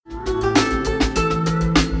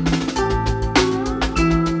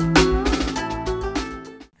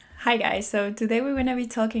Hi guys, so today we're gonna be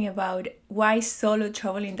talking about why solo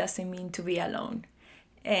traveling doesn't mean to be alone.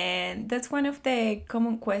 And that's one of the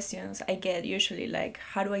common questions I get usually, like,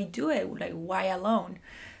 how do I do it? Like, why alone?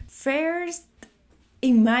 First,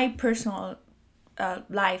 in my personal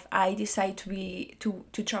life, I decide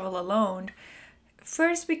to travel alone.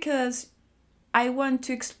 First, because I want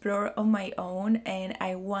to explore on my own and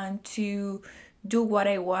I want to do what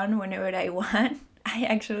I want whenever I want.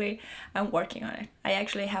 I'm working on it. I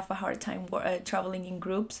actually have a hard time traveling in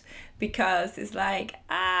groups because it's like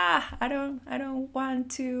I don't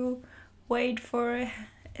want to wait for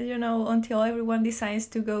until everyone decides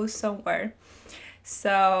to go somewhere.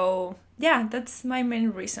 So yeah, that's my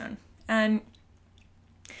main reason. And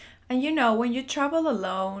when you travel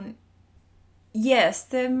alone, yes,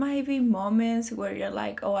 there might be moments where you're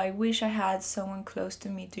like, oh, I wish I had someone close to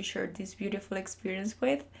me to share this beautiful experience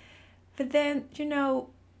with. But then,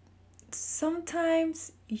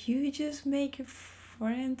 sometimes you just make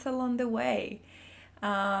friends along the way.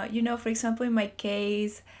 For example, in my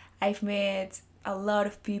case, I've met a lot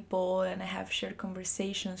of people and I have shared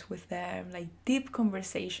conversations with them, like deep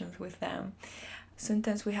conversations with them.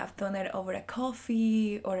 Sometimes we have done it over a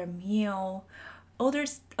coffee or a meal.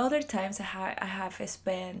 Other times I have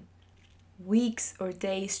spent weeks or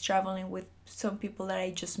days traveling with some people that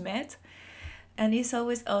I just met. And it's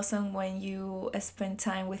always awesome when you spend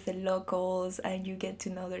time with the locals and you get to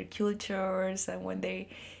know their cultures, and when they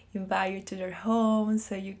invite you to their homes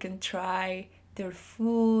so you can try their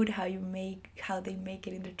food, how they make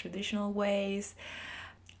it in the traditional ways.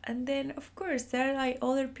 And then of course there are like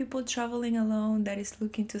other people traveling alone that is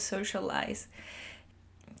looking to socialize.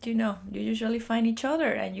 You usually find each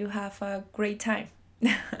other and you have a great time.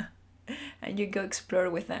 And you go explore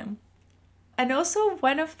with them. And also,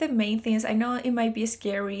 one of the main things, I know it might be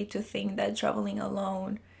scary to think that traveling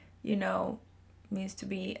alone, you know, means to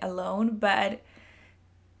be alone, but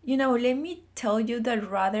let me tell you that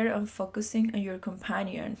rather than focusing on your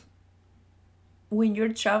companion, when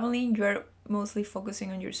you're traveling, you're mostly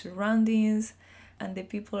focusing on your surroundings and the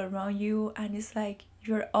people around you, and it's like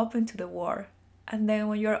you're open to the world. And then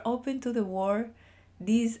when you're open to the world,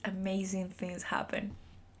 these amazing things happen.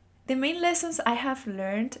 The main lessons I have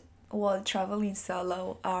learned while traveling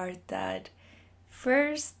solo are that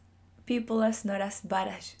first, people are not as bad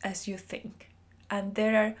as you think. And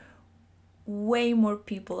there are way more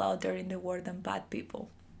people out there in the world than bad people.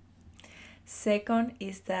 Second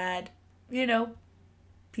is that, you know,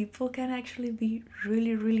 people can actually be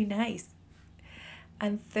really, really nice.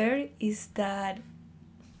 And third is that,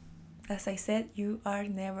 as I said, you are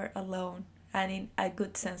never alone, and in a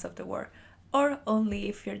good sense of the word, or only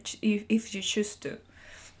if you choose to.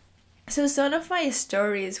 So some of my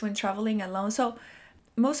stories when traveling alone. So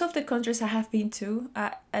most of the countries I have been to,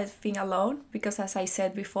 I've been alone because, as I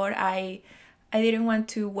said before, I didn't want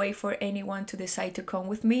to wait for anyone to decide to come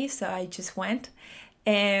with me, so I just went.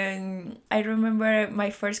 And I remember my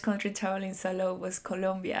first country traveling solo was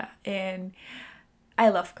Colombia, and I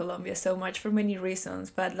love Colombia so much for many reasons.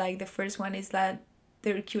 But like the first one is that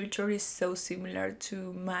their culture is so similar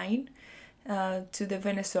to mine, to the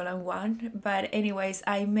Venezuelan one. But anyways,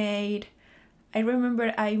 I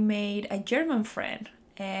remember I made a German friend,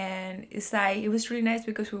 and it's like it was really nice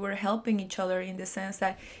because we were helping each other in the sense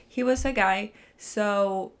that he was a guy,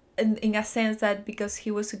 so in a sense that because he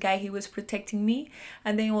was a guy, he was protecting me,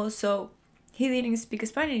 and then also he didn't speak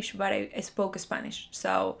Spanish, but I spoke Spanish,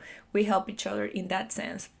 so we help each other in that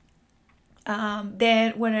sense.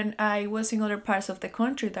 Then when I was in other parts of the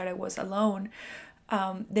country that I was alone,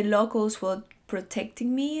 the locals were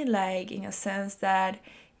protecting me, like in a sense that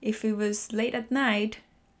if it was late at night,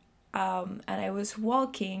 and I was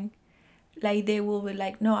walking, like they will be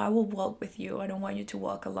like, no, I will walk with you. I don't want you to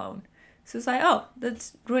walk alone. So it's like, oh,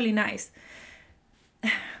 that's really nice.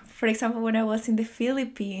 For example, when I was in the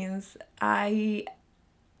Philippines, the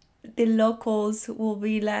locals will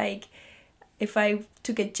be like, if I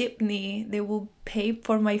took a jeepney, they will pay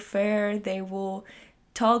for my fare. They will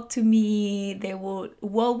talk to me. They will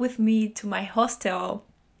walk with me to my hostel,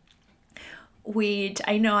 which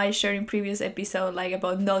I know I shared in previous episode, like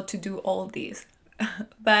about not to do all this.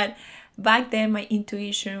 But back then my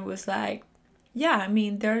intuition was like, yeah, I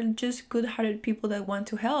mean, they're just good-hearted people that want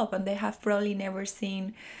to help, and they have probably never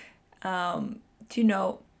seen, um, you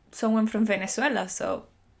know, someone from Venezuela, so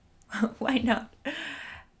why not?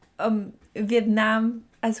 Vietnam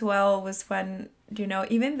as well was one,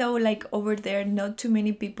 even though like over there not too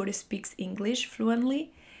many people speaks English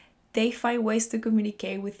fluently, they find ways to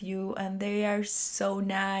communicate with you, and they are so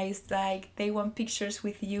nice. Like they want pictures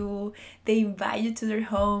with you, they invite you to their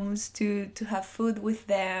homes to have food with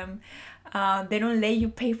them. They don't let you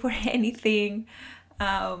pay for anything,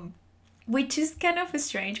 which is kind of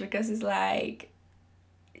strange because it's like,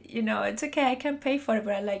 it's okay, I can pay for it,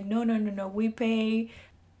 but I'm like, no, no, no, no, we pay.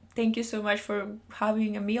 Thank you so much for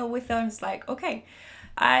having a meal with us. It's like, okay,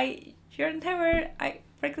 you're never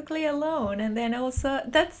practically alone. And then also,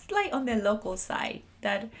 that's like on the local side,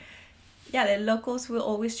 that yeah, the locals will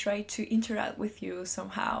always try to interact with you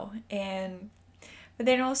somehow. And but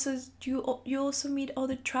then also you also meet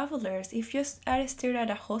other travelers. If you are staying at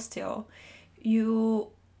a hostel, you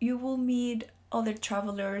you will meet other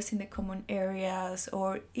travelers in the common areas,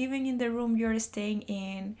 or even in the room you're staying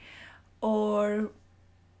in, or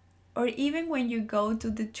even when you go to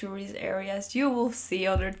the tourist areas, you will see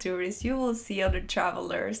other tourists, you will see other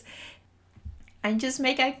travelers, and just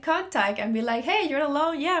make eye contact and be like, hey, you're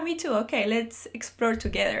alone? Yeah, me too. Okay, let's explore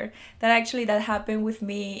together. That happened with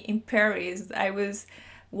me in Paris. I was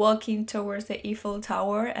walking towards the Eiffel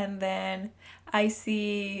Tower, and then I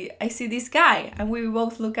see this guy, and we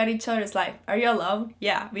both look at each other. It's like, are you alone?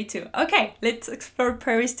 Yeah, me too. Okay, let's explore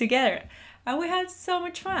Paris together. And we had so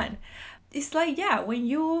much fun. It's like, yeah, when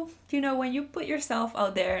when you put yourself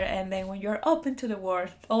out there, and then when you're open to the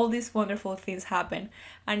world, all these wonderful things happen.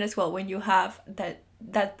 And as well, when you have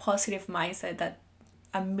that positive mindset, that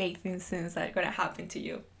amazing things that are gonna happen to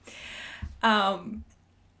you. um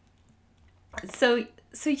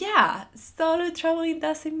so yeah, solo traveling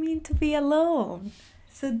doesn't mean to be alone,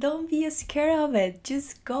 so don't be scared of it.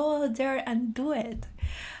 Just go out there and do it.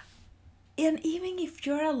 And even if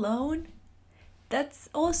you're alone, that's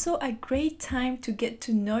also a great time to get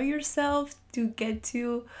to know yourself, to get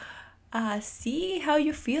to see how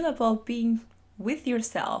you feel about being with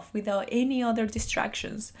yourself without any other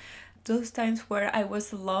distractions. Those times where I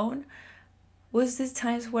was alone was the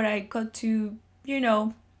times where I got to,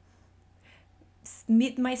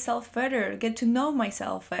 meet myself better, get to know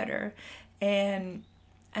myself better. and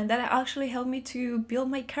and that actually helped me to build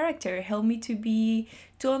my character, helped me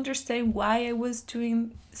to understand why I was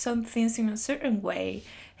doing some things in a certain way,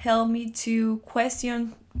 helped me to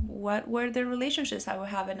question what were the relationships I was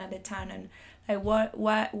having at the time, and like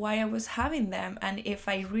why I was having them, and if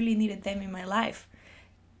I really needed them in my life.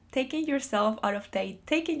 Taking yourself out of date,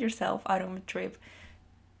 taking yourself out of a trip,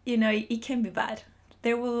 it can be bad.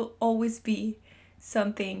 There will always be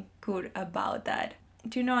something good about that.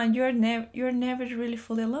 And you're never really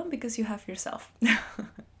fully alone because you have yourself.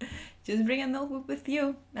 Just bring a notebook with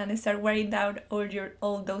you and start writing down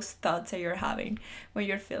all those thoughts that you're having when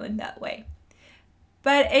you're feeling that way.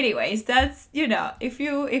 But anyways, that's, if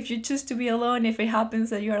you choose to be alone, if it happens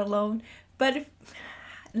that you're alone, but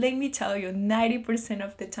let me tell you, 90%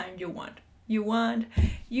 of the time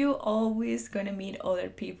you always gonna meet other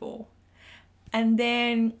people. And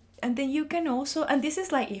then you can also, and this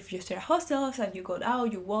is like if you stay at hostels and you go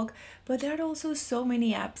out, you walk, but there are also so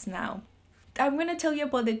many apps now. I'm gonna tell you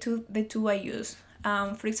about the two I use.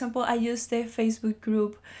 For example, I use the Facebook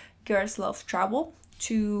group Girls Love Travel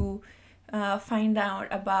to find out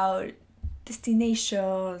about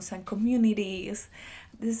destinations and communities.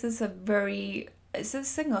 This is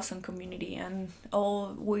it's an awesome community, and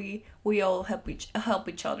we all help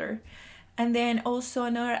each other. And then also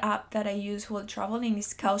another app that I use while traveling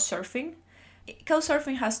is Couchsurfing.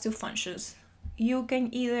 Couchsurfing has two functions. You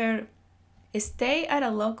can either stay at a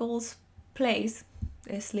local's place,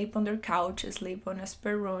 sleep on their couch, sleep on a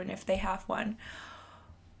spare room if they have one,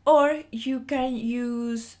 or you can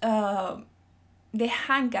use the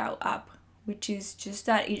Hangout app, which is just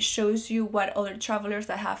that it shows you what other travelers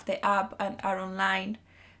that have the app and are online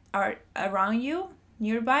are around you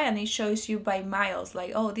nearby, and it shows you by miles,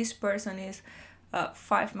 like, oh, this person is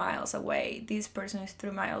 5 miles away, this person is 3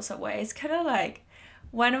 miles away. It's kind of like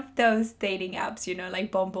one of those dating apps,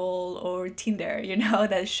 like Bumble or Tinder,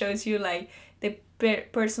 that shows you like the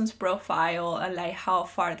person's profile and like how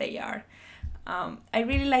far they are. I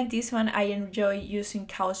really like this one. I enjoy using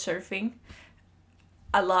Couchsurfing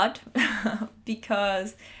a lot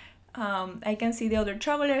because I can see the other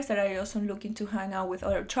travelers that are also looking to hang out with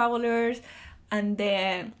other travelers, and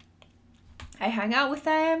then I hang out with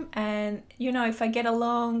them, and if I get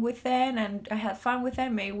along with them and I have fun with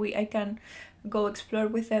them, maybe I can go explore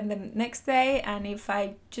with them the next day. And if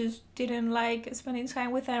I just didn't like spending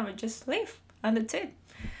time with them, I just leave, and that's it.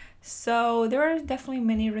 So there are definitely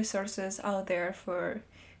many resources out there for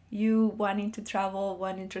you wanting to travel,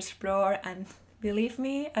 wanting to explore. And believe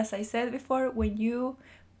me, as I said before, when you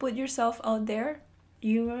put yourself out there,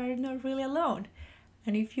 you are not really alone.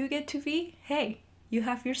 And if you get to be, hey, you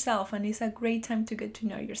have yourself, and it's a great time to get to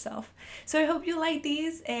know yourself. So I hope you like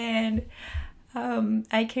these, and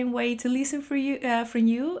I can't wait to listen from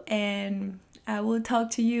you, and I will talk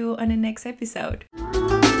to you on the next episode.